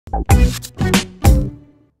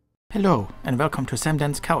Hello and welcome to Sam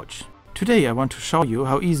Dan's Couch. Today I want to show you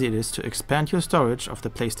how easy it is to expand your storage of the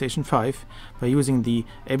PlayStation 5 by using the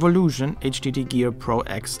AVOLUSION HDDGear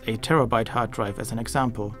PRO-X 8TB hard drive as an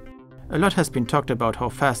example. A lot has been talked about how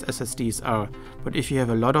fast SSDs are, but if you have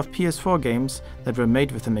a lot of PS4 games that were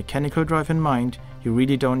made with a mechanical drive in mind, you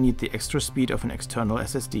really don't need the extra speed of an external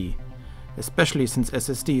SSD. Especially since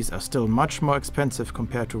SSDs are still much more expensive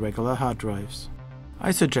compared to regular hard drives. I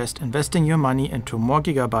suggest investing your money into more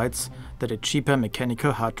gigabytes that a cheaper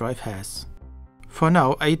mechanical hard drive has. For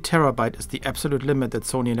now, 8TB is the absolute limit that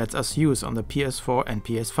Sony lets us use on the PS4 and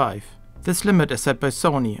PS5. This limit is set by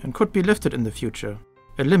Sony and could be lifted in the future.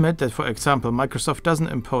 A limit that, for example, Microsoft doesn't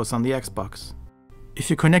impose on the Xbox. If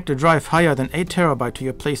you connect a drive higher than 8TB to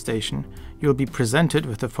your PlayStation, you'll be presented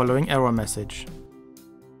with the following error message.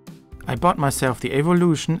 I bought myself the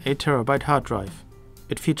AVOLUSION 8TB hard drive.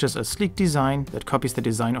 It features a sleek design that copies the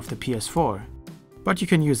design of the PS4. But you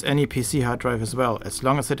can use any PC hard drive as well, as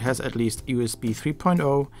long as it has at least USB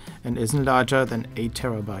 3.0 and isn't larger than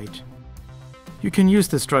 8TB. You can use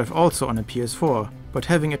this drive also on a PS4, but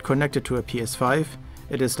having it connected to a PS5,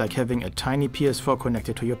 it is like having a tiny PS4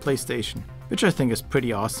 connected to your PlayStation, which I think is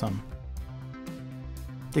pretty awesome.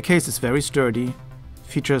 The case is very sturdy,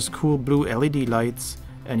 features cool blue LED lights,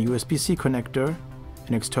 and USB-C connector.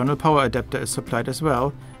 An external power adapter is supplied as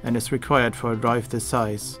well and is required for a drive this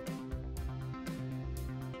size.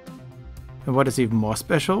 And what is even more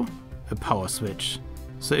special? A power switch.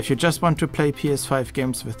 So if you just want to play PS5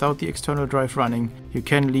 games without the external drive running, you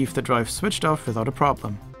can leave the drive switched off without a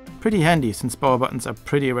problem. Pretty handy since power buttons are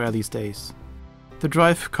pretty rare these days. The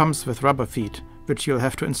drive comes with rubber feet, which you'll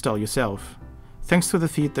have to install yourself. Thanks to the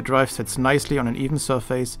feet, the drive sits nicely on an even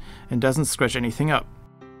surface and doesn't scratch anything up.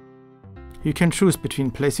 You can choose between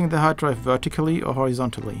placing the hard drive vertically or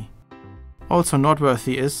horizontally. Also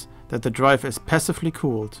noteworthy is that the drive is passively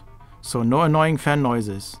cooled, so no annoying fan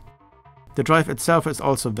noises. The drive itself is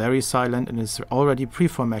also very silent and is already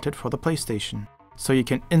pre-formatted for the PlayStation, so you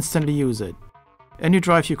can instantly use it. Any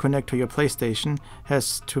drive you connect to your PlayStation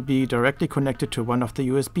has to be directly connected to one of the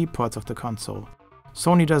USB ports of the console.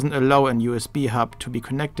 Sony doesn't allow an USB hub to be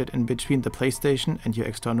connected in between the PlayStation and your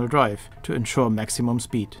external drive to ensure maximum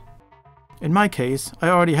speed. In my case, I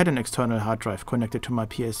already had an external hard drive connected to my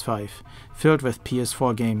PS5, filled with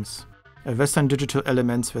PS4 games, a Western Digital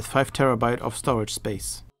Elements with 5TB of storage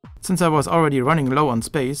space. Since I was already running low on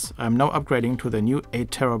space, I am now upgrading to the new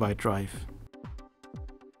 8TB drive.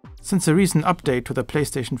 Since a recent update to the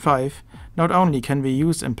PlayStation 5, not only can we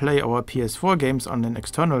use and play our PS4 games on an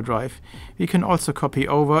external drive, we can also copy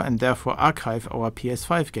over and therefore archive our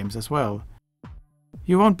PS5 games as well.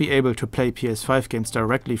 You won't be able to play PS5 games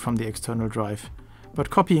directly from the external drive, but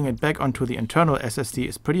copying it back onto the internal SSD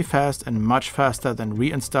is pretty fast and much faster than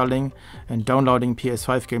reinstalling and downloading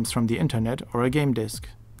PS5 games from the internet or a game disk.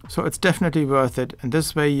 So it's definitely worth it, and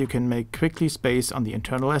this way you can make quickly space on the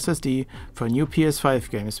internal SSD for new PS5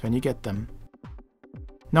 games when you get them.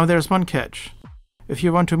 Now there's one catch. If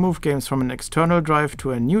you want to move games from an external drive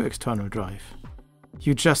to a new external drive,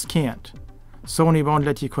 you just can't. Sony won't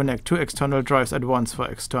let you connect two external drives at once for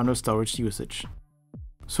external storage usage.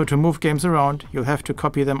 So to move games around, you'll have to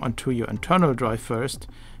copy them onto your internal drive first,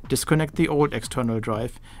 disconnect the old external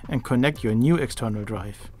drive and connect your new external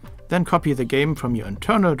drive. Then copy the game from your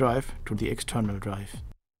internal drive to the external drive.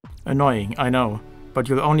 Annoying, I know, but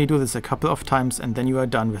you'll only do this a couple of times and then you are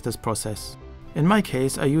done with this process. In my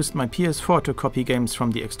case, I used my PS4 to copy games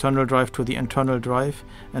from the external drive to the internal drive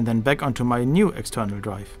and then back onto my new external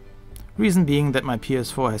drive. Reason being that my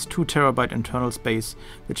PS4 has 2TB internal space,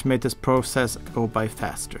 which made this process go by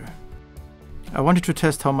faster. I wanted to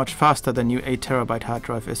test how much faster the new 8TB hard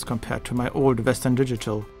drive is compared to my old Western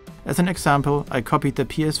Digital. As an example, I copied the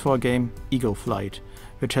PS4 game Eagle Flight,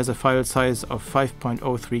 which has a file size of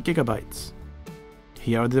 5.03GB.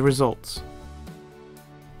 Here are the results.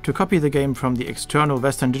 To copy the game from the external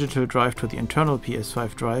Western Digital drive to the internal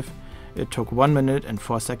PS5 drive, it took 1 minute and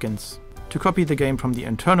 4 seconds. To copy the game from the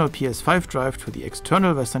internal PS5 drive to the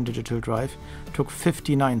external Western Digital drive took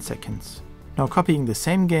 59 seconds. Now copying the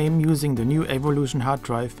same game using the new AVOLUSION hard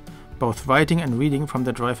drive, both writing and reading from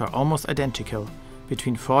the drive are almost identical,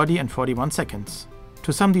 between 40 and 41 seconds.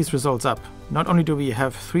 To sum these results up, not only do we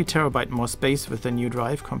have 3TB more space with the new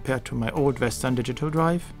drive compared to my old Western Digital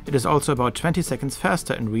drive, it is also about 20 seconds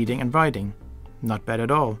faster in reading and writing. Not bad at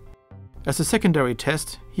all. As a secondary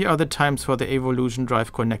test, here are the times for the AVOLUSION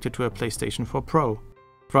drive connected to a PlayStation 4 Pro.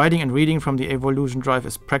 Writing and reading from the AVOLUSION drive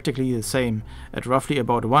is practically the same, at roughly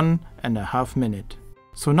about 1.5 minutes.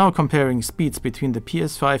 So now comparing speeds between the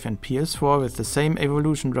PS5 and PS4 with the same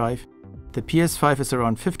AVOLUSION drive, The PS5 is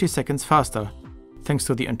around 50 seconds faster, thanks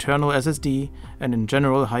to the internal SSD and in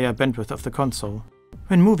general higher bandwidth of the console.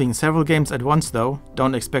 When moving several games at once though,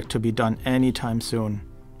 don't expect to be done anytime soon.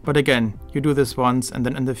 But again, you do this once and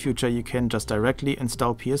then in the future you can just directly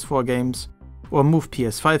install PS4 games or move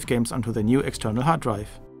PS5 games onto the new external hard drive.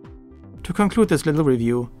 To conclude this little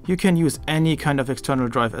review, you can use any kind of external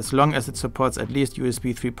drive as long as it supports at least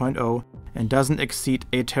USB 3.0 and doesn't exceed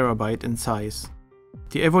 8 TB in size.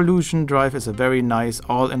 The AVOLUSION drive is a very nice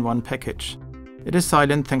all-in-one package. It is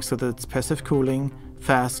silent thanks to its passive cooling,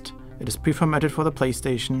 fast, it is pre-formatted for the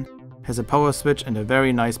PlayStation, has a power switch and a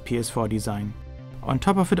very nice PS4 design. On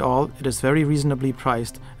top of it all, it is very reasonably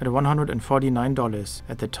priced at $149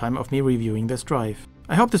 at the time of me reviewing this drive.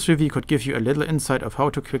 I hope this review could give you a little insight of how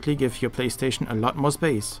to quickly give your PlayStation a lot more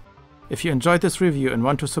space. If you enjoyed this review and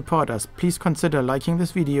want to support us, please consider liking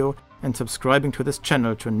this video and subscribing to this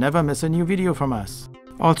channel to never miss a new video from us.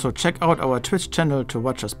 Also check out our Twitch channel to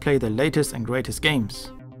watch us play the latest and greatest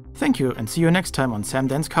games. Thank you and see you next time on Sam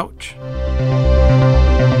Dan's Couch.